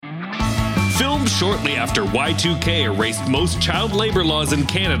Filmed shortly after Y2K erased most child labor laws in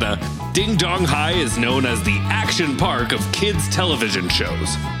Canada, Ding Dong High is known as the action park of kids' television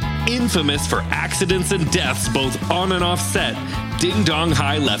shows. Infamous for accidents and deaths both on and off set, Ding Dong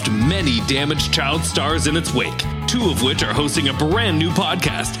High left many damaged child stars in its wake, 2 of which are hosting a brand new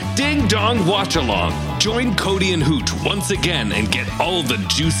podcast, Ding Dong Watch Along. Join Cody and Hooch once again and get all the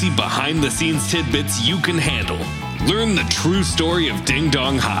juicy behind-the-scenes tidbits you can handle. Learn the true story of Ding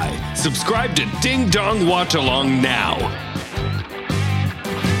Dong High. Subscribe to Ding Dong Watch Along now.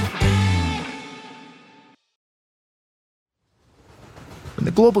 When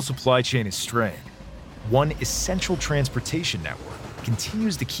the global supply chain is strained, one essential transportation network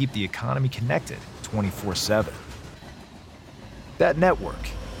continues to keep the economy connected 24/7. That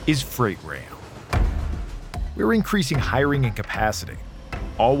network is Freight Rail. We're increasing hiring and capacity,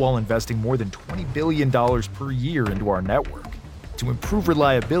 all while investing more than $20 billion per year into our network to improve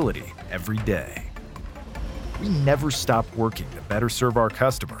reliability every day. We never stop working to better serve our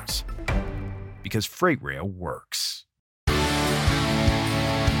customers because Freight Rail works.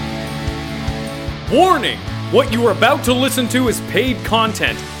 Warning! What you are about to listen to is paid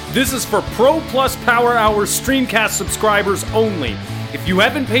content. This is for Pro Plus Power Hour Streamcast subscribers only. If you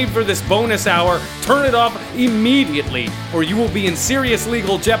haven't paid for this bonus hour, turn it off immediately, or you will be in serious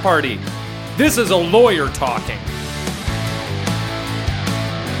legal jeopardy. This is a lawyer talking.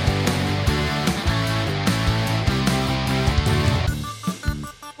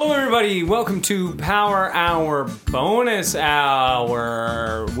 Hello everybody, welcome to Power Hour Bonus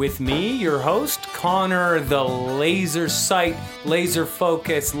Hour with me, your host, Connor the Laser Sight, Laser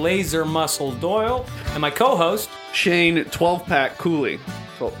Focus, Laser Muscle Doyle, and my co-host, Shane 12-pack Cooley.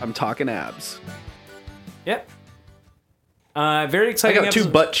 So I'm talking abs. Yep. Very I exciting got 2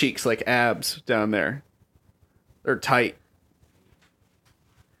 episode. butt cheeks like abs down there. They're tight.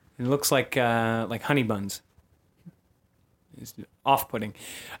 It looks like honey buns. It's off-putting.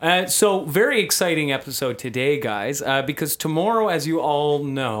 So very exciting episode today, guys, because tomorrow, as you all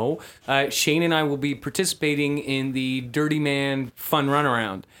know, Shane and I will be participating in the Dirty Man Fun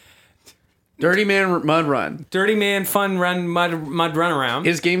Runaround. Dirty Man Mud Run. Dirty Man Fun Run Mud Runaround.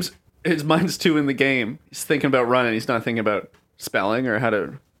 His mind's too in the game. He's thinking about running. He's not thinking about spelling or how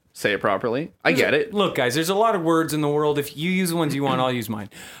to say it properly. I get it. Look, guys, there's a lot of words in the world. If you use the ones you want, I'll use mine.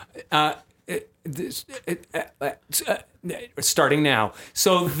 Starting now.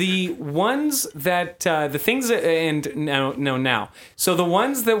 So the ones that the things that, and now. So the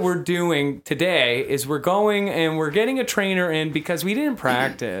ones that we're doing today is we're going and we're getting a trainer in because we didn't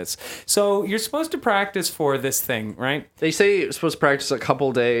practice. So you're supposed to practice for this thing, right? They say you're supposed to practice a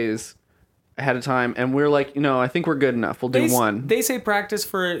couple days ahead of time, and we're like, I think we're good enough. We'll do one. They say practice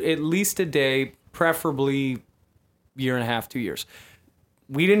for at least a day, preferably year and a half, 2 years.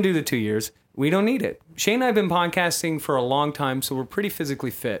 We didn't do the 2 years. We don't need it. Shane and I have been podcasting for a long time, so we're pretty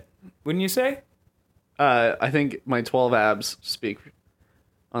physically fit. Wouldn't you say? I think my 12 abs speak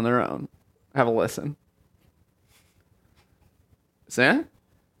on their own. Have a listen. Sam?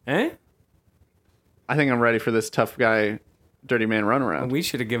 Eh? I think I'm ready for this tough guy, Dirty Man runaround. We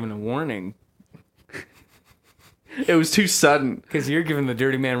should have given a warning. It was too sudden. Because you're giving the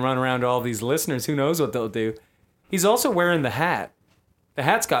Dirty Man run around to all these listeners. Who knows what they'll do? He's also wearing the hat. The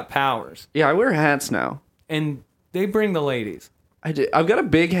hat's got powers. Yeah, I wear hats now. And they bring the ladies. I do. I've got a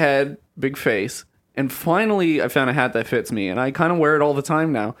big head, big face, and finally I found a hat that fits me, and I kind of wear it all the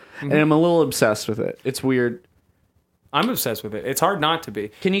time now, and I'm a little obsessed with it. It's weird. I'm obsessed with it. It's hard not to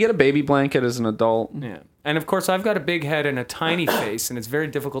be. Can you get a baby blanket as an adult? Yeah. And of course, I've got a big head and a tiny face, and it's very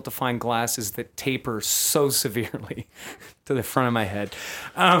difficult to find glasses that taper so severely to the front of my head.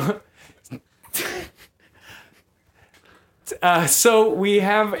 So we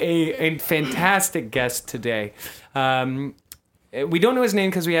have a fantastic guest today. We don't know his name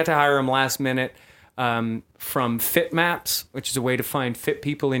because we had to hire him last minute from Fit Maps, which is a way to find fit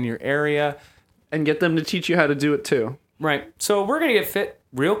people in your area. And get them to teach you how to do it too. Right. So we're going to get fit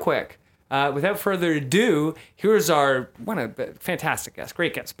real quick. Without further ado, here's our fantastic guest.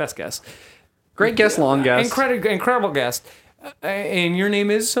 Great guest. Best guest. Great guest, long guest. Incredible guest. And your name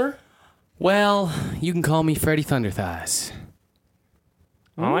is, sir? Well, you can call me Freddy Thunderthighs.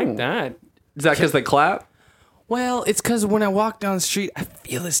 I like that. Is that because they clap? Well, it's because when I walk down the street, I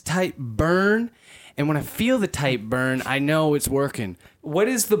feel this tight burn. And when I feel the tight burn, I know it's working. What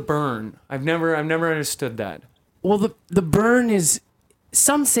is the burn? I've never understood that. Well, the burn is...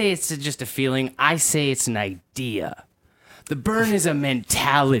 Some say it's just a feeling. I say it's an idea. The burn is a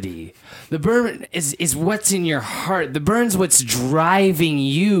mentality. The burn is what's in your heart. The burn's what's driving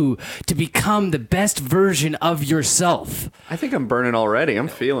you to become the best version of yourself. I think I'm burning already. I'm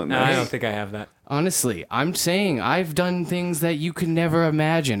feeling No, this. I don't think I have that. Honestly, I'm saying I've done things that you could never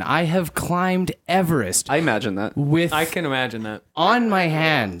imagine. I have climbed Everest I imagine that. with I can imagine that. on my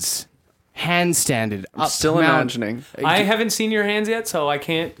hands, handstanded. I'm still imagining. I haven't seen your hands yet, so I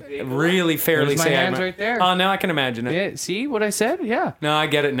can't really fairly There's my say. hands right there. Oh, now I can imagine it. Yeah, see what I said? Yeah. No, I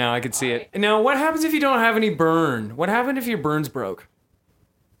get it now. I can see it. Now, what happens if you don't have any burn? What happened if your burn's broke?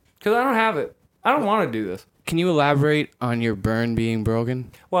 Because I don't have it. I don't want to do this. Can you elaborate on your burn being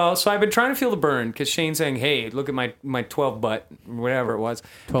broken? Well, so I've been trying to feel the burn because Shane's saying, "Hey, look at my 12 butt, whatever it was."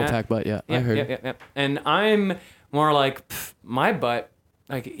 12 tack butt, yeah. I heard. Yeah. And I'm more like my butt,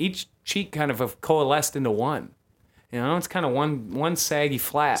 like each cheek kind of coalesced into one. You know, it's kind of one saggy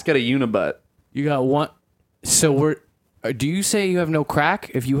flat. It's got a unibutt. You got one. So do you say you have no crack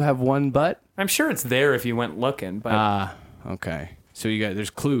if you have one butt? I'm sure it's there if you went looking, but Okay. So there's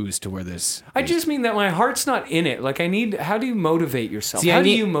clues to where this. I just mean that my heart's not in it. Like how do you motivate yourself? See, How do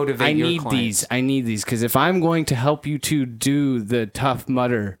you motivate your clients? these. I need these because if I'm going to help you to do the Tough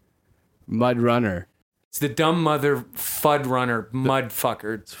Mud Runner. It's the dumb mother fud runner, mud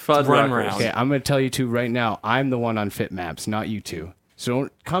fucker. It's Fud run runners. round. Okay, I'm going to tell you two right now. I'm the one on Fit Maps, not you two. So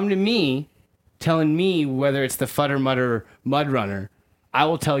don't come to me telling me whether it's the Fudder Mudder Mud Runner. I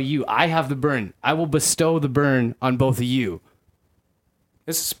will tell you, I have the burn. I will bestow the burn on both of you.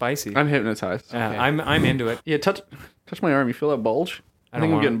 This is spicy. I'm hypnotized. I'm into it. Yeah, touch my arm. You feel that bulge? I don't think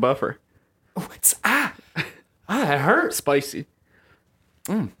I'm want getting it. buffer. Oh, it's that hurts. Spicy.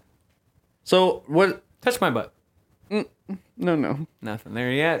 So what? Touch my butt. No. Nothing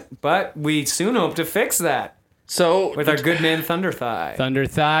there yet, but we soon hope to fix that So with our good man Thunder Thigh. Thunder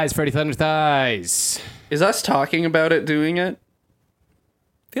Thighs, Freddy Thunder Thighs. is us talking about it doing it?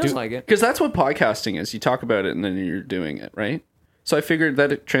 Feels like it. Because that's what podcasting is. You talk about it and then you're doing it, right? So I figured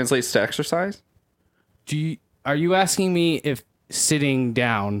that it translates to exercise. Are you asking me if sitting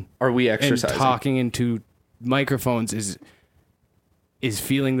down Are we and exercising? talking into microphones is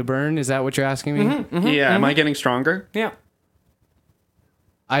feeling the burn? Is that what you're asking me? Yeah. Am I getting stronger? Yeah.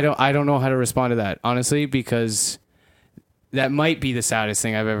 I don't know how to respond to that, honestly, because that might be the saddest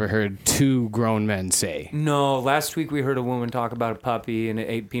thing I've ever heard two grown men say. No, last week we heard a woman talk about a puppy and it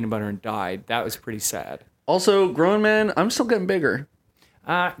ate peanut butter and died. That was pretty sad. Also, grown man, I'm still getting bigger.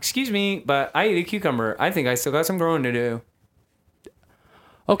 Excuse me, but I ate a cucumber. I think I still got some growing to do.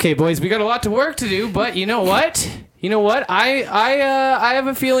 Okay, boys, we got a lot to work to do, but you know what? I have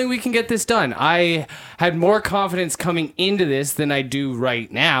a feeling we can get this done. I had more confidence coming into this than I do right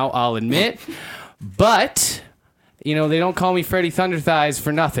now, I'll admit. But, they don't call me Freddy Thunder Thighs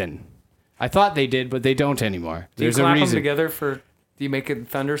for nothing. I thought they did, but they don't anymore. Do you There's a clap them reason. together for... Do you make a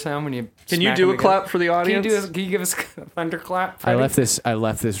thunder sound when you Can you smack do them a clap together? for the audience? Can you give us a thunder clap? I Freddie?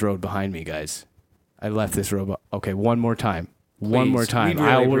 left this road behind me, guys. I left this road. Okay, one more time. One Please, more time. we'd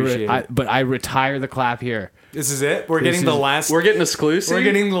really appreciate it. But I retire the clap here. This is it? We're This getting the is- last... We're getting exclusive. We're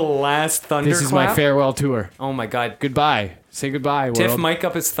getting the last thunder This is clap? my farewell tour. Oh my god. Goodbye. Say goodbye, Tiff, world. mic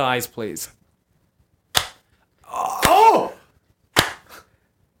up his thighs, please.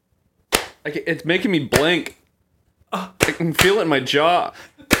 It's making me blink. I can feel it in my jaw.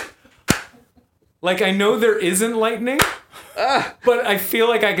 Like, I know there isn't lightning, but I feel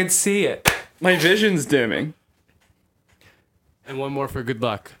like I could see it. My vision's dimming. And one more for good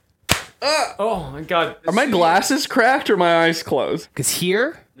luck. Oh my god. Are my glasses cracked or my eyes closed? Because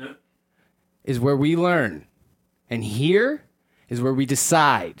here is where we learn. And here is where we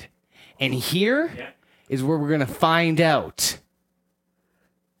decide. And here is where we're going to find out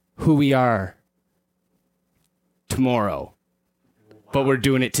who we are tomorrow. But we're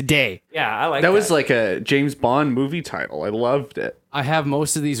doing it today. Yeah, I like That was like a James Bond movie title. I loved it. I have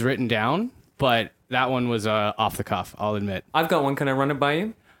most of these written down, but that one was off the cuff, I'll admit. I've got one. Can I run it by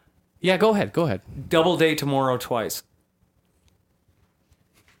you? Yeah, go ahead. Go ahead. Double Day Tomorrow twice.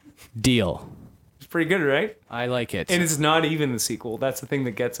 Deal. It's pretty good, right? I like it. And it's not even the sequel. That's the thing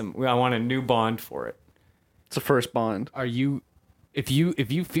that gets him. I want a new Bond for it. It's the first Bond. Are you... If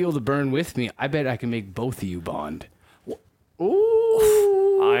you feel the burn with me, I bet I can make both of you bond.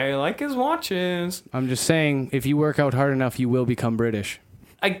 Ooh. I like his watches. I'm just saying, if you work out hard enough, you will become British.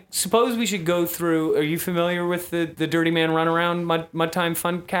 I suppose we should go through. Are you familiar with the Dirty Man Runaround Mud Time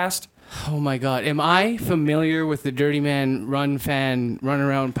Funcast? Oh my god, am I familiar with the Dirty Man Run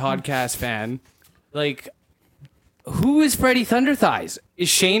Around podcast fan? Like, who is Freddy Thunderthighs? Is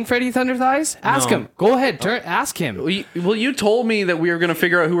Shane Freddy Thunderthighs? Ask No. him. Go ahead, ask him. Well, you told me that we were going to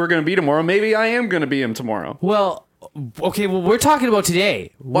figure out who we're going to be tomorrow. Maybe I am going to be him tomorrow. Well, Okay, well, we're talking about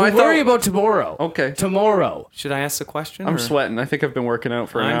today. Well, I We'll worry thought- about tomorrow. Okay. Tomorrow. Should I ask the question? I'm or- sweating. I think I've been working out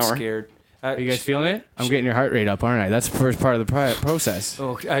for an I'm hour. scared. Are you guys feeling it? I'm getting your heart rate up, aren't I? That's the first part of the process.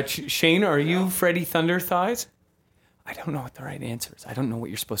 Oh, Shane, are you Freddy Thunder Thighs? I don't know what the right answer is. I don't know what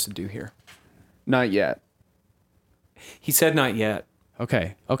you're supposed to do here. Not yet. He said not yet.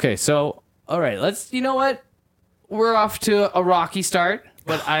 Okay. So, all right. Let's. You know what? We're off to a rocky start,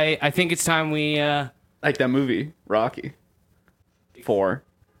 but I think it's time we. Like that movie, Rocky. 4.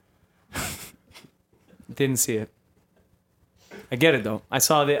 Didn't see it. I get it though. I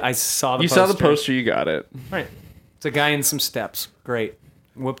saw the. You poster. saw the poster, you got it. Right. It's a guy in some steps. Great.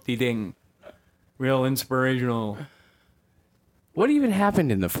 Whoop-de-ding. Real inspirational. What even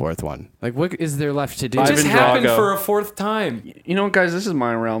happened in the fourth one? Like, what is there left to do? It Ivan just happened Drago. for a fourth time. You know what, guys? This is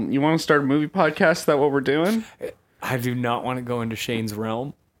my realm. You want to start a movie podcast? Is that what we're doing? I do not want to go into Shane's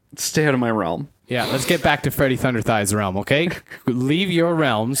realm. Stay out of my realm. Yeah, let's get back to Freddy Thunder Thighs' realm, okay? Leave your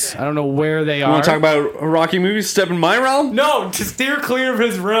realms. I don't know where they You are. want to talk about a Rocky movie? Step in my realm? No, to steer clear of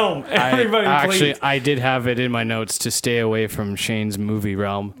his realm. Everybody, Actually, please. I did have it in my notes to stay away from Shane's movie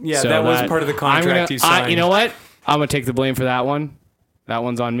realm. Yeah, that was part of the contract you signed. You know what? I'm going to take the blame for that one. That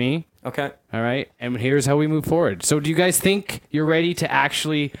one's on me. Okay. All right. And here's how we move forward. So, do you guys think you're ready to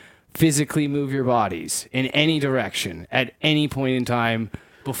actually physically move your bodies in any direction at any point in time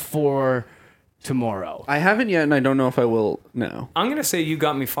before tomorrow? I haven't yet, and I don't know if I will now. I'm gonna say you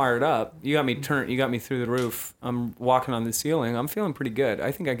got me fired up. You got me turned. You got me through the roof. I'm walking on the ceiling. I'm feeling pretty good.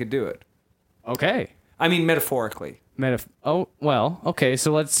 I think I could do it. Okay. I mean, metaphorically. Oh, well, okay.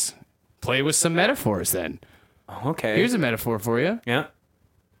 So, let's play with some metaphors then. Okay. Here's a metaphor for you. Yeah.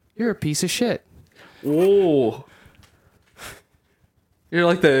 You're a piece of shit. Whoa. You're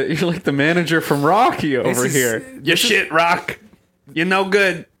like the manager from Rocky over here. You shit, Rock. You no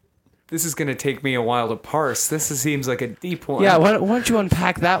good. This is gonna take me a while to parse. Seems like a deep one. Yeah, why don't you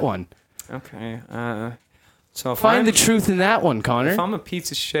unpack that one? Okay. So if Find the truth in that one, Connor. if I'm a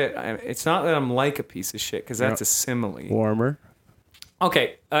piece of shit, it's not that I'm like a piece of shit because that's a simile. Warmer.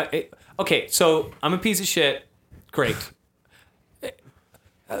 Okay. Okay. So I'm a piece of shit. Great.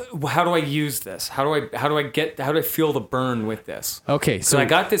 How do I use this? How do I feel the burn with this? Okay, So so I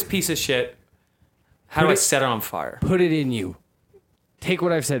got this piece of shit. How do I set it on fire? put it in you. Take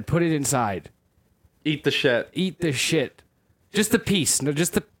what I've said, put it inside. Eat the shit. Eat the shit. Just the piece. No,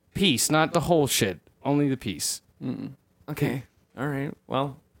 just the piece, not the whole shit. Only the piece. Okay. All right.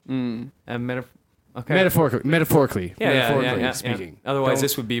 Well. Okay. Metaphorically. Yeah. speaking. Otherwise, Don't-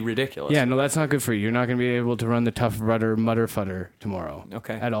 this would be ridiculous. Yeah, no, that's not good for you. You're not going to be able to run the tough rudder mutter futter tomorrow.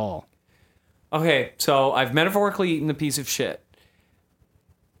 Okay. At all. Okay. So I've metaphorically eaten the piece of shit.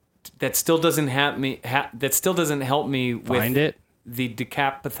 That still doesn't help me. That still doesn't help me with Find it. the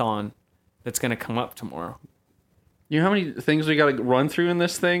decapathon that's going to come up tomorrow. You know how many things we got to run through in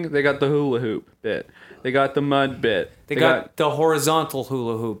this thing? They got the hula hoop bit. They got the mud bit. They got the horizontal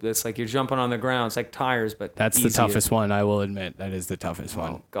hula hoop. That's like you're jumping on the ground. It's like tires, but That's easier. the toughest one, I will admit. That is the toughest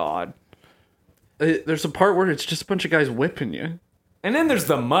one. Oh God. There's a part where it's just a bunch of guys whipping you. And then there's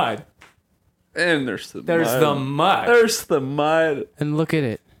the mud. And there's the There's mud. the mud. There's the mud. And look at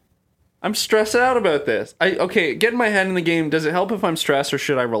it. I'm stressed out about this. Getting my head in the game, does it help if I'm stressed or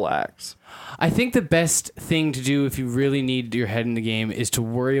should I relax? I think the best thing to do if you really need your head in the game is to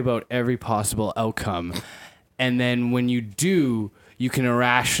worry about every possible outcome. And then when you do, you can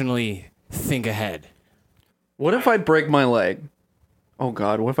irrationally think ahead. What if I break my leg? Oh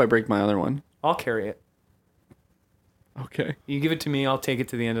God, what if I break my other one? I'll carry it. Okay. You give it to me. I'll take it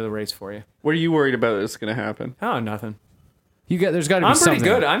to the end of the race for you. What are you worried about is going to happen? Oh, nothing. There's got to be I'm something.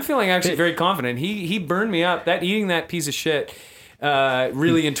 pretty good. I'm feeling actually very confident. He burned me up. That eating that piece of shit,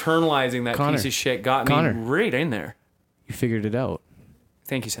 really internalizing that Connor. piece of shit got Connor. me right in there. You figured it out.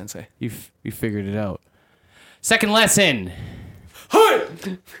 Thank you, Sensei. You figured it out. Second lesson.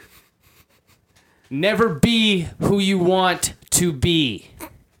 Never be who you want to be.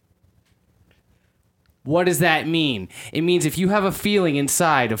 What does that mean? It means if you have a feeling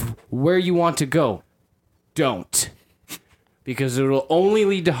inside of where you want to go, don't. Because it will only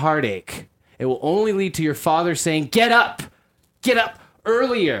lead to heartache. It will only lead to your father saying, "Get up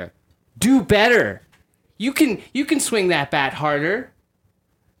earlier. Do better. You can swing that bat harder.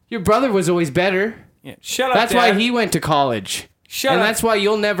 Your brother was always better. Yeah. Shut up. That's Dad. why he went to college. Shut and up. that's why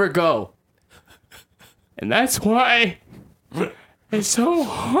you'll never go. And that's why it's so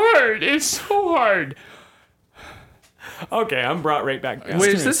hard. It's so hard. Okay, I'm brought right back down.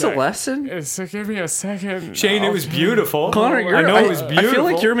 Wait, is this a lesson? Give me a second. Shane, it was beautiful. Connor, I know it was I beautiful. feel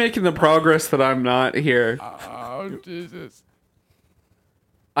like you're making the progress that I'm not here. Oh, Jesus.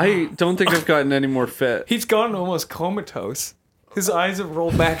 I don't think I've gotten any more fit. He's gone almost comatose. His eyes have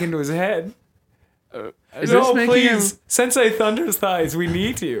rolled back into his head. Is this making please, him... Sensei Thunder's thighs, we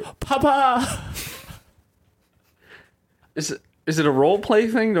need you. Papa. Is it a role play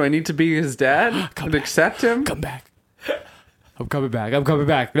thing? Do I need to be his dad and accept him? Come back. I'm coming back. I'm coming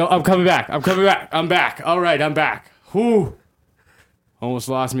back. No, I'm coming back. I'm coming back. I'm back. All right, I'm back. Whew. Almost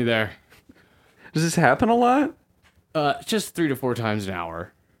lost me there. Does this happen a lot? Just 3 to 4 times an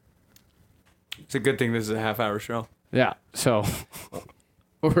hour. It's a good thing this is a half-hour show. Yeah, so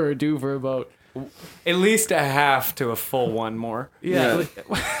we're due for about... At least a half to a full one more. Yeah.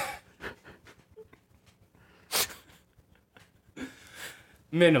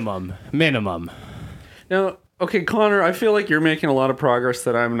 Minimum. Now, okay, Connor, I feel like you're making a lot of progress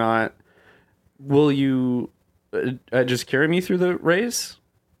that I'm not. Will you just carry me through the race?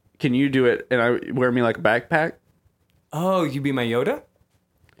 Can you do it and I wear me like a backpack? Oh, you be my Yoda?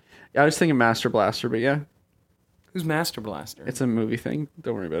 Yeah, I was thinking Master Blaster, but yeah, Who's Master Blaster? it's a movie thing.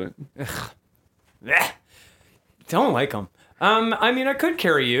 Don't worry about it. Blech. Don't like him. I mean, I could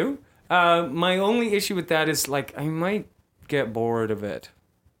carry you. My only issue with that is, like, I might get bored of it.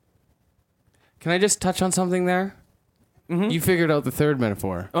 Can I just touch on something there? Mm-hmm. You figured out the third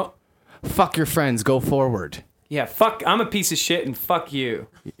metaphor. Oh, Fuck your friends, go forward. yeah, fuck, I'm a piece of shit and fuck you.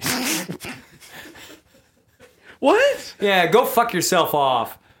 What? Yeah, go fuck yourself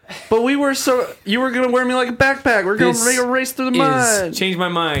off. But you were gonna wear me like a backpack. We're gonna This make a race through the mud. Change my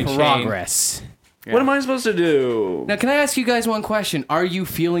mind, Shane. Progress. What am I supposed to do? Now, can I ask you guys one question? Are you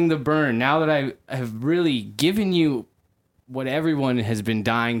feeling the burn now that I have really given you what everyone has been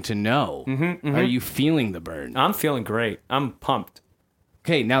dying to know? Are you feeling the burn? I'm feeling great. I'm pumped.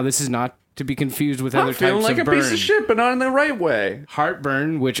 Okay, now this is not to be confused with I'm other feeling types like of a burn. piece of shit, but not in the right way.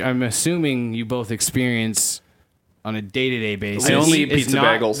 Heartburn, which I'm assuming you both experience on a day-to-day basis. I only eat is pizza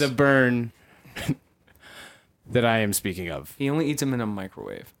not bagels. the burn that I am speaking of. He only eats them in a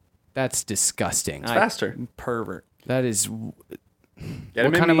microwave. That's disgusting. Faster. Pervert. That is... Get What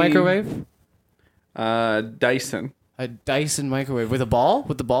him kind of in the- microwave? Dyson. A Dyson microwave. With a ball?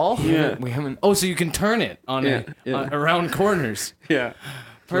 With the ball? Yeah. We haven't... Oh, so you can turn it on around corners. Yeah.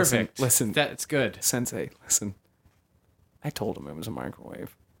 Perfect. Listen. That's good. Sensei, listen. I told him it was a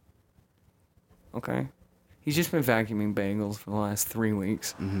microwave. Okay? He's just been vacuuming bagels for the last 3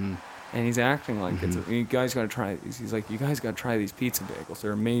 weeks. Mm-hmm. And he's acting like it's... You guys got to try these. He's like, you guys got to try these pizza bagels.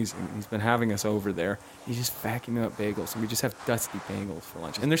 They're amazing. He's been having us over there. He's just vacuuming up bagels. And we just have dusty bagels for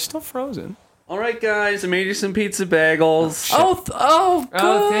lunch. And they're still frozen. All right, guys. I made you some pizza bagels. Good.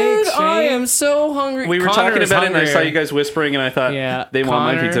 thanks, I Shane. am so hungry. We were Connor talking is about it, and I saw hungrier. you guys whispering, and I thought, Yeah, they want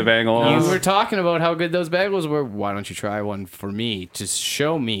my Connor, pizza bagels. You were talking about how good those bagels were. Why don't you try one for me to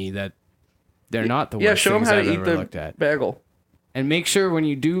show me that they're not the worst Yeah, show them things how I've to eat ever the looked at. bagel. And make sure when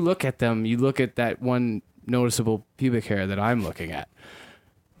you do look at them, you look at that one noticeable pubic hair that I'm looking at.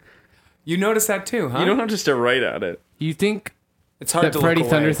 You noticed that too, huh? You don't have to stare right at it. You think it's hard that to Freddy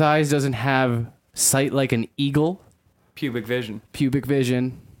look away. Thunderthighs doesn't have sight like an eagle? Pubic vision. Pubic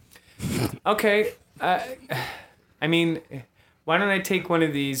vision. Okay. I mean, why don't I take one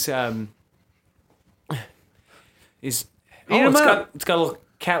of these? It's got a little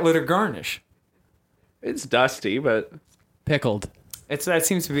cat litter garnish. It's dusty, but Pickled. That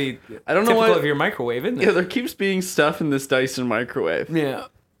seems to be I don't know typical what- of your microwave, isn't it? yeah, there keeps being stuff in this Dyson microwave. Yeah.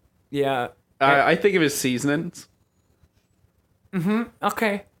 Yeah. I think of his seasonings.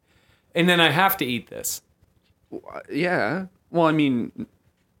 Okay. And then I have to eat this. Yeah. Well, I mean,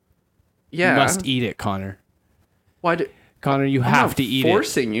 yeah. You must eat it, Connor. Why do Connor, you I'm have not to eat it.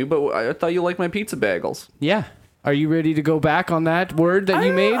 forcing you, but I thought you liked my pizza bagels. Yeah. Are you ready to go back on that word that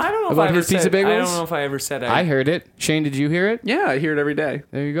you made I don't know if about I ever his pizza said, bagels? I don't know if I ever said I heard it. Shane, did you hear it? Yeah, I hear it every day.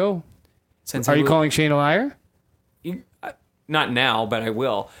 There you go. Since Are you calling Shane a liar? Not now, but I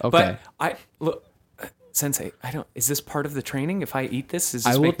will. Okay. But look, Sensei, is this part of the training? If I eat this, does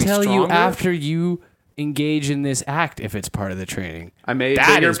this I will make me tell you stronger? after you engage in this act if it's part of the training. I made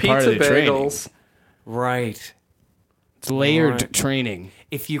That bigger is part of pizza the training. bagels. Right. It's layered Right. training.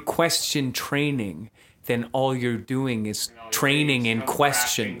 If you question training, then all you're doing is training in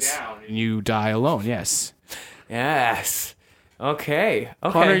questions. And you die alone, yes. Yes. Okay.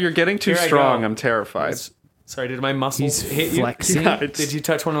 Connor, you're getting too Here I strong. go. I'm terrified. Sorry, did my muscles He's hit flexing. Yeah, Did you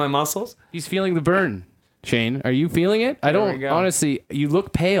touch one of my muscles? He's feeling the burn. Shane, are you feeling it? I There we don't, go. honestly, you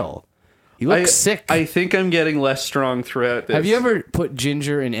look pale. You look sick. I think I'm getting less strong throughout this. Have you ever put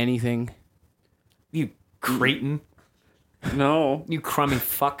ginger in anything? You cretin. No. You crummy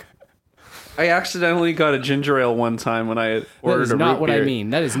fuck. I accidentally got a ginger ale one time when I ordered That is a not root what I beer.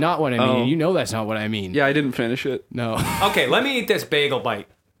 That is not what I mean. Oh. You know that's not what I mean. Yeah, I didn't finish it. No. Okay, let me eat this bagel bite.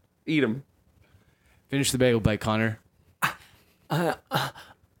 Eat them. Finish the bagel bite, Connor. Go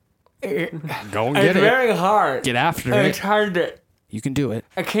and It's get it. very hard. Get after It's it. hard to. You can do it.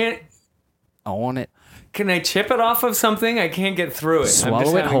 I can't. I want it. Can I chip it off of something? I can't get through it. I'm Swallow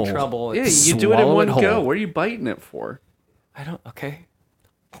just it having whole. trouble. Yeah, you do it in Swallow one it whole. go. What are you biting it for? I don't. Okay.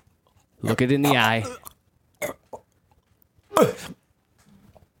 Look it in the eye.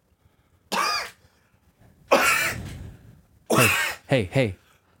 Hey.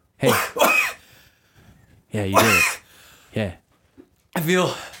 Yeah, you did it. Yeah. I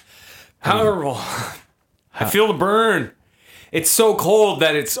feel horrible. I feel the burn. It's so cold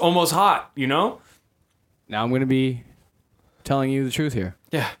that it's almost hot. You know? Now I'm going to be telling you the truth here.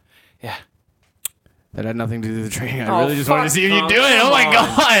 Yeah. That had nothing to do with the training. I Oh, really just wanted to fuck, see you Tom, do it. Oh come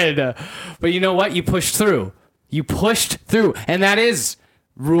my on. God. But you know what? You pushed through. And that is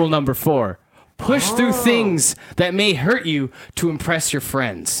rule number 4. Push through things that may hurt you to impress your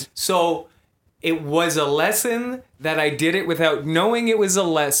friends. So it was a lesson that I did it without knowing it was a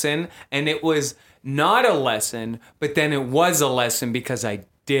lesson, and it was not a lesson, but then it was a lesson because I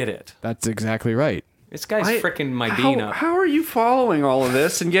did it. That's exactly right. This guy's freaking my bean up. How are you following all of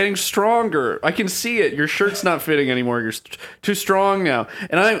this and getting stronger? I can see it. Your shirt's not fitting anymore. You're too strong now.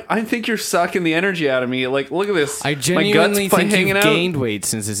 And I think you're sucking the energy out of me. Like, look at this. I My genuinely gut's think hanging you've out. gained weight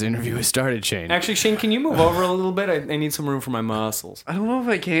since this interview has started, Shane. Actually, Shane, can you move over a little bit? I need some room for my muscles. I don't know if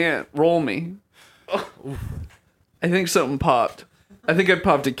I can. Roll me. I think something popped. I think I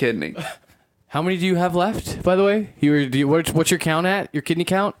popped a kidney. How many do you have left, by the way? What's your count at? Your kidney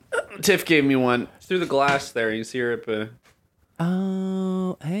count? Tiff gave me one. It's through the glass there. You see her at the...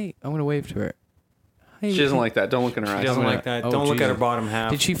 Oh, hey, I'm going to wave to her. Hey, She doesn't like that. Don't look in her eyes. She doesn't like that. Oh, Don't look at her Jesus. bottom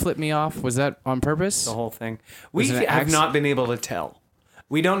half. Did she flip me off? Was that on purpose? The whole thing. We it an have accident? not been able to tell.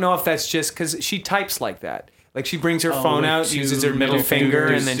 We don't know if that's just because she types like that. Like she brings her phone with out, two uses her middle middle finger,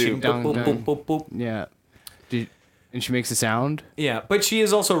 fingers, and then she do boop, dong, boop, dong. boop, boop, boop. Yeah. And she makes a sound? Yeah, but she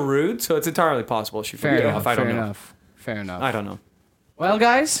is also rude, so it's entirely possible she Fair flipped it enough. off. I don't fair know. enough. Fair enough. I don't know. Well,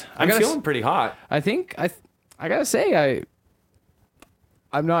 guys, I'm feeling pretty hot. I think I gotta say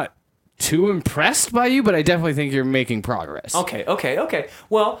I'm not too impressed by you, but I definitely think you're making progress. Okay.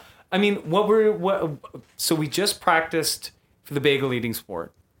 Well, I mean, so we just practiced for the bagel eating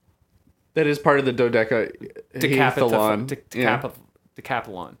sport. That is part of the decathlon.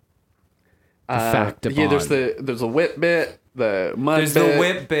 Decathlon. Yeah, there's a whip bit, the mud There's bit. the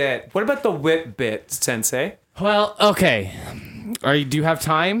whip bit. What about the whip bit, Sensei? Well, okay. Do you have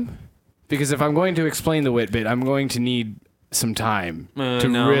time? Because if I'm going to explain the wit bit, I'm going to need some time to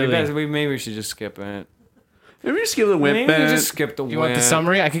No, really. maybe we should just skip it. Maybe just give the whip Maybe bit. we just skip the whip. You want the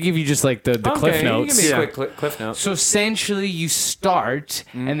summary? I could give you just like the cliff notes. Give me a quick cliff note. So essentially, you start,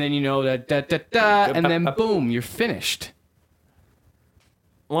 and then you know da, and then boom, you're finished.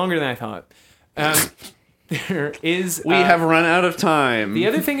 Longer than I thought. There is. We have run out of time. The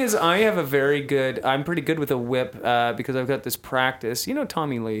other thing is, I'm pretty good with a whip because I've got this practice. You know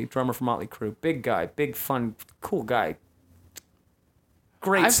Tommy Lee, drummer for Motley Crue, big guy, big fun, cool guy.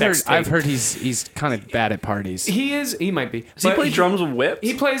 Great sex tape. I've heard he's kind of bad at parties. He is. He might be. Does he play drums with whips?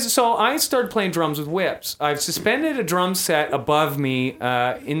 He plays. So I started playing drums with whips. I've suspended a drum set above me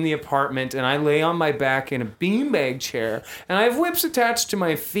in the apartment, and I lay on my back in a beanbag chair, and I have whips attached to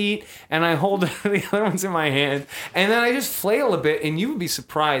my feet, and I hold the other ones in my hand, and then I just flail a bit, and you would be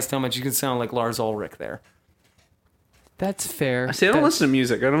surprised how much you can sound like Lars Ulrich there. That's fair. See, I don't listen to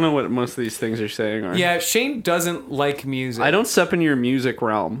music. I don't know what most of these things you're saying are. Yeah, Shane doesn't like music. I don't step in your music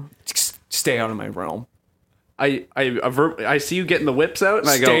realm. Stay out of my realm. I see you getting the whips out, and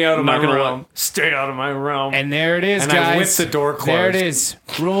I go, Stay out of I'm my not gonna realm. Stay out of my realm. And there it is, And guys. I whipped the door There it closed. is.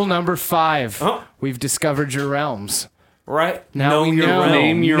 Rule number 5. Oh. We've discovered your realms. Right? Now we your know. realm.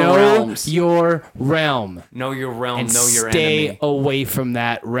 Name your know realms. your realm. Know your realm. And Know your stay enemy. away from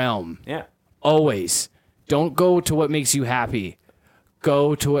that realm. Yeah. Always. Don't go to what makes you happy.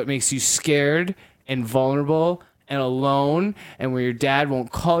 Go to what makes you scared and vulnerable and alone, and where your dad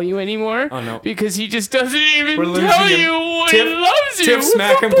won't call you anymore. Oh, no. Because he just doesn't even We're losing tell him. you what Tiff- he loves you. Tiff, What's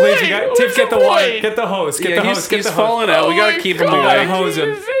smack the him, please. point? Tiff, What's get the water. point? Get the hose. Get Yeah, the he's, hose. Get he's the hose. falling out. We gotta my keep him God. gotta away. hose him.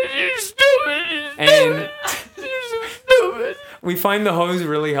 You're stupid. And You're so stupid. we find the hose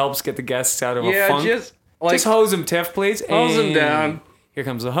really helps get the guests out of a Yeah, funk. just Just hose him, Tiff, please. hose him And down. Here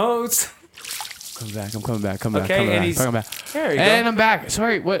comes the hose. I'm coming back. Okay, and he's Coming back. there. You And go. I'm back.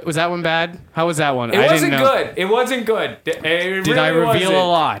 Sorry, what was that one bad? How was that one? It wasn't good. It wasn't good. It Did I really reveal wasn't. a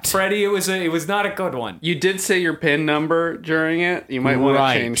lot? Freddie? It was not a good one. You did say your PIN number during it. You might want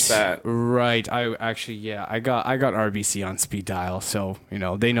to change that. Right. I actually, I got RBC on speed dial, so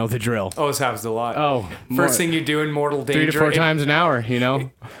they know the drill. Oh, this happens a lot. Oh, First thing you do in Mortal Danger. 3 to 4 times an hour.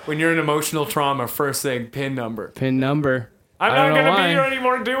 When you're in emotional trauma, first thing, PIN number. Pin number. I'm I not don't going know to be why. here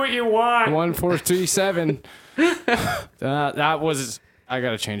anymore. Do what you want. 1437. That was. I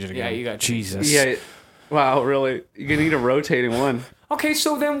gotta change it again. Yeah, you got Jesus. Yeah. Wow, really? You're gonna need a rotating one. Okay,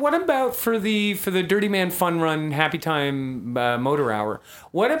 so then what about for the Dirty Man Fun Run Happy Time Motor Hour?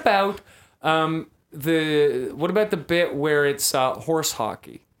 What about the bit where it's horse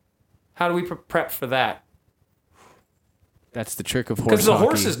hockey? How do we prep for that? That's the trick of horse Because the hockey.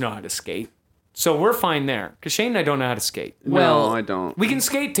 horses know how to skate, so we're fine there. Because Shane and I don't know how to skate. Well, no, I don't. We can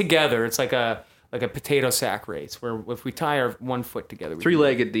skate together. It's like a potato sack race where if we tie our one foot together, we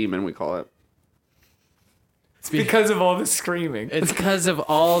Three-legged demon, we call it. It's because of all the screaming. It's because of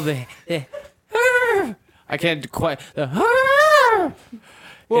all the. I can't quite. Whoa,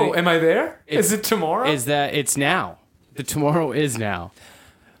 am I there? Is it tomorrow? Is that it's now? The tomorrow is now.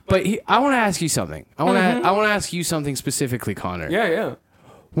 But I want to ask you something. I want to ask you something specifically, Connor. Yeah.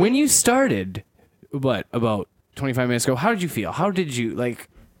 When you started, about 25 minutes ago, how did you feel? How did you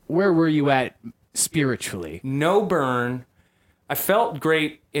where were you at spiritually? No burn. I felt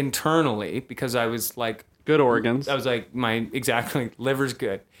great internally because I was like, Good organs. I was like, liver's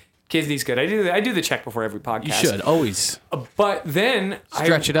good, kidney's good. I do the check before every podcast. You should always But then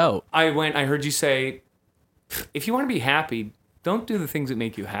stretch it out. I heard you say, if you want to be happy, don't do the things that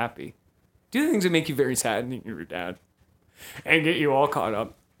make you happy. Do the things that make you very sad and your dad, and get you all caught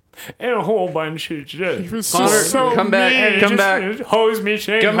up. And a whole bunch of shit. Connor, come back. Come back. Hose me,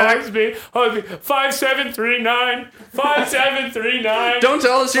 Shane. Come back. Hose me. 5739. 5739. Don't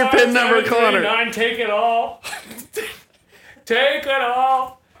tell us your PIN number, Connor. 5739. Take it all. Take it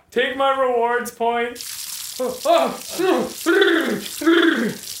all. Take my rewards points.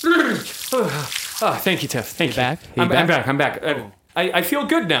 Thank you, Tiff. Thank you. Back? I'm back. I'm back. I feel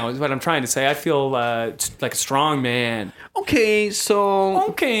good now, is what I'm trying to say. I feel like a strong man. Okay, so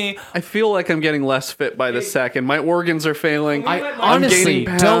Okay. I feel like I'm getting less fit by the second. My organs are failing. I I'm honestly gaining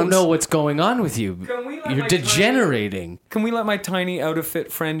pounds. don't know what's going on with you. Can we let You're my degenerating. Can we let my tiny out of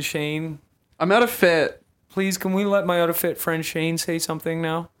fit friend Shane? I'm out of fit. Please, can we let my out of fit friend Shane say something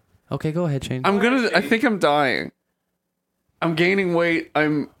now? Okay, go ahead, Shane. I think I'm dying. I'm gaining weight.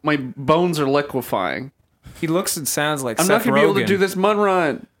 My bones are liquefying. He looks and sounds like I'm Seth not gonna be able to Rogen. do this mud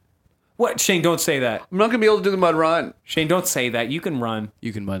run. What? Shane, don't say that. I'm not gonna be able to do the mud run. Shane, don't say that. You can run.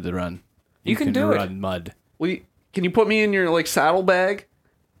 You can mud the run. You can do it. run mud. Can you put me in your saddlebag?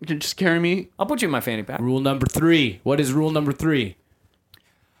 You can just carry me. I'll put you in my fanny pack. Rule number 3. What is rule number 3?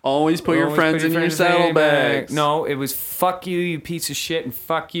 Always put your Always friends put in your friends' fanny saddlebags. pack. No, it was fuck you, you piece of shit, and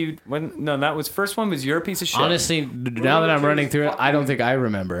fuck you. No, that was first one was you're a piece of shit. Honestly, now that I'm running through it, I don't think I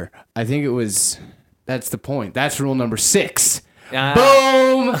remember. I think it was. That's the point. That's rule number 6.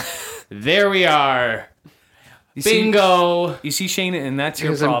 Boom! There we are. Bingo. You see, Shane, and that's your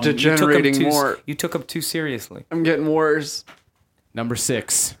Because I'm problem. degenerating you took more. You took up too seriously. I'm getting worse. Number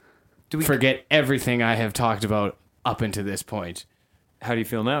 6. Do we Forget everything I have talked about up until this point. How do you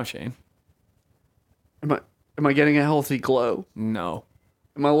feel now, Shane? Am I getting a healthy glow? No.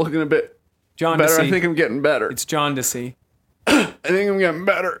 Am I looking a bit John better? to I see. think I'm getting better. It's John to see. I think I'm getting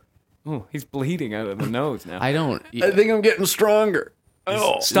better. Oh, he's bleeding out of the nose now. I don't. I think I'm getting stronger.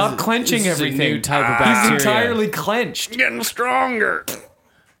 Oh, Stop clenching This is a everything. new type of He's bacteria. entirely clenched. I'm getting stronger.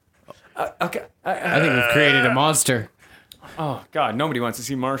 Okay. I think we've created a monster. Oh God, nobody wants to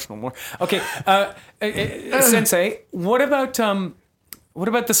see Marsh no more. Okay, Sensei, what about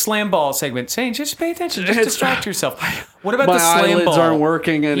the slam ball segment? Saying just pay attention, just distract yourself. What about My the slam eyelids ball? aren't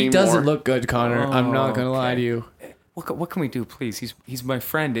working anymore. He doesn't look good, Connor. I'm not gonna lie to you. What can we do, please? He's my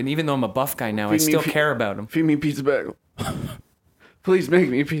friend, and even though I'm a buff guy now, I Feed me- still care about him. Feed me a pizza bagel. Please make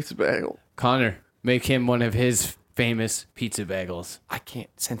me a pizza bagel. Connor, make him one of his famous pizza bagels. I can't,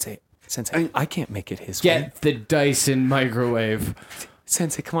 Sensei, I can't make it his way. Get the Dyson microwave.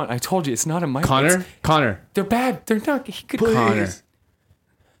 Sensei, come on! I told you it's not a microwave. Connor, They're bad. They're not. He could. Connor,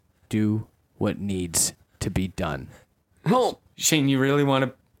 do what needs to be done. Help! Shane, you really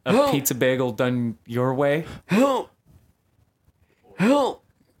want a pizza bagel done your way? Help! Help!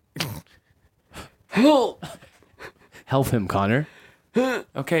 Help! Help him, Connor.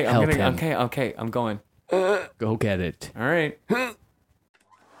 Okay, Help him. Okay, I'm going. Go get it. All right.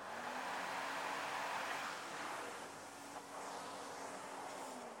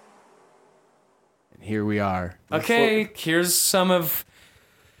 here we are. Okay, here's some of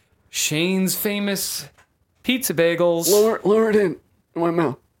Shane's famous pizza bagels. Lower it in my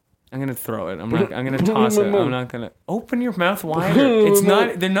mouth. I'm gonna throw it. I'm gonna toss it. I'm not gonna open your mouth wider. It's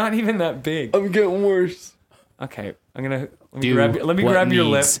not. They're not even that big. I'm getting worse. Okay, I'm gonna let me Do grab what your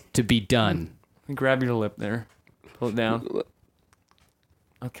lip. needs to be done. Let me grab your lip there. Pull it down.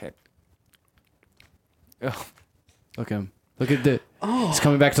 Okay. Oh, Look at him. Look at the. He's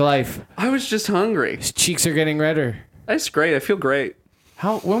coming back to life. I was just hungry. His cheeks are getting redder. That's great. I feel great.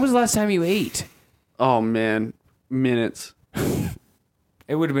 When was the last time you ate? Oh man, minutes.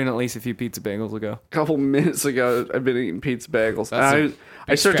 it would have been at least a few pizza bagels ago. A couple minutes ago, I've been eating pizza bagels. That's a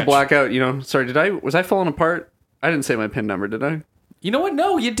I start to stretch. black out. Sorry, was I falling apart? I didn't say my PIN number, did I? You know what?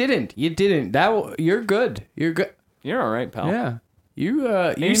 No, you didn't. You're good. You're good. You're all right, pal. Yeah. You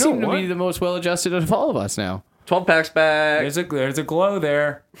you seem know to be what? the most well-adjusted of all of us now. 12 packs back. There's a glow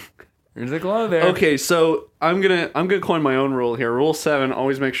there. There's a glow there. Okay, so I'm gonna coin my own rule here. Rule 7: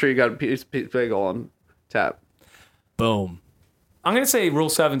 always make sure you got a pizza bagel on tap. Boom. I'm gonna say Rule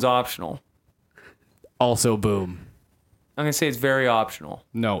 7's optional. Also boom. I'm gonna say it's very optional.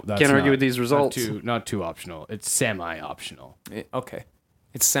 No, that's Can't argue not- with these results. Not too optional. It's semi-optional. Okay,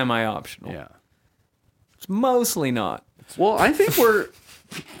 it's semi-optional. Yeah. It's mostly not. Well, I think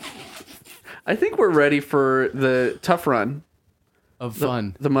we're ready for the tough run, Of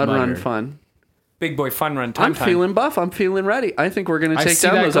fun. the mud run Mudder. fun. Big boy fun run. I'm feeling buff. I'm feeling ready. I think we're gonna I take see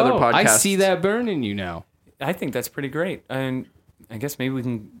down that those other glow. podcasts. I see that burn in you now. I think that's pretty great, and I guess maybe we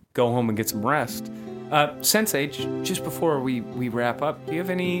can go home and get some rest. Sensei, just before we wrap up, do you have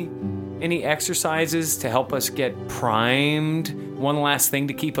any exercises to help us get primed? One last thing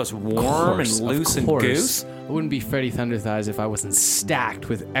to keep us warm and loose and goose? I wouldn't be Freddy Thunderthighs if I wasn't stacked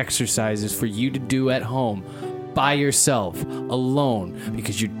with exercises for you to do at home, by yourself, alone,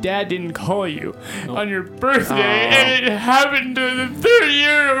 because your dad didn't call you on your birthday, and it happened to the third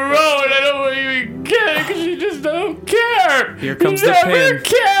year in a row, and I don't even get it because you just don't care. Here comes you the never pin.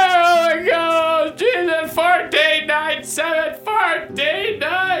 care. Oh my God! Jesus, 4897,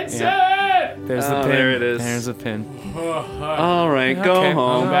 4897. There's the pin. there it is. There's a pin. All right, go Okay,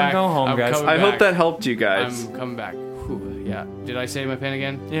 home. I'm back. Go home, I'm guys. coming I hope back. that helped you guys. I'm coming back. Whew, yeah. Did I say my pen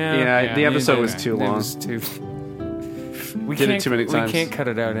again? Yeah, the you episode did. was too It long. was too. We Did it can't- too many times. We can't cut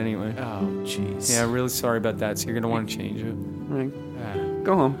it out anyway. Oh, jeez. Yeah, really sorry about that. So you're gonna want to change it. Right, Ah,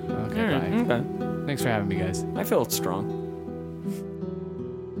 go home. okay, bye. Okay. Thanks for having me, guys. I feel it's strong.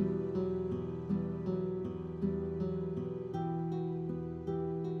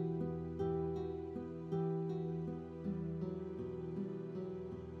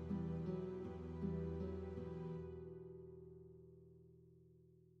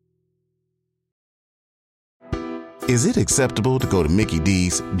 Is it acceptable to go to Mickey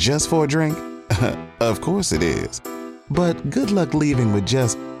D's just for a drink? Of course it is. But good luck leaving with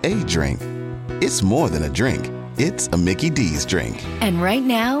just a drink. It's more than a drink. It's a Mickey D's drink. And right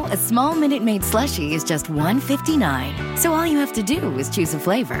now, a small Minute Maid slushie is just $1.59. So all you have to do is choose a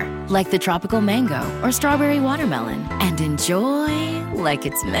flavor, like the tropical mango or strawberry watermelon, and enjoy like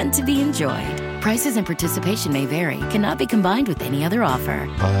it's meant to be enjoyed. Prices and participation may vary, cannot be combined with any other offer.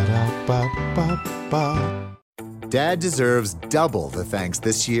 Ba-da-ba-ba-ba. Dad deserves double the thanks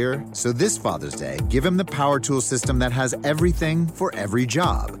this year, so this Father's Day, give him the power tool system that has everything for every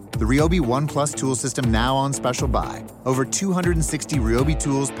job. The Ryobi One Plus tool system now on special buy. Over 260 Ryobi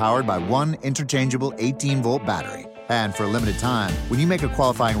tools powered by one interchangeable 18-volt battery. And for a limited time, when you make a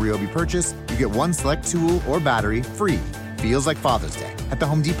qualifying Ryobi purchase, you get one select tool or battery free. Feels like Father's Day at the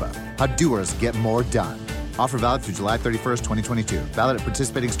Home Depot. How doers get more done. Offer valid through July 31st, 2022. Valid at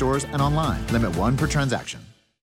participating stores and online. Limit 1 per transaction.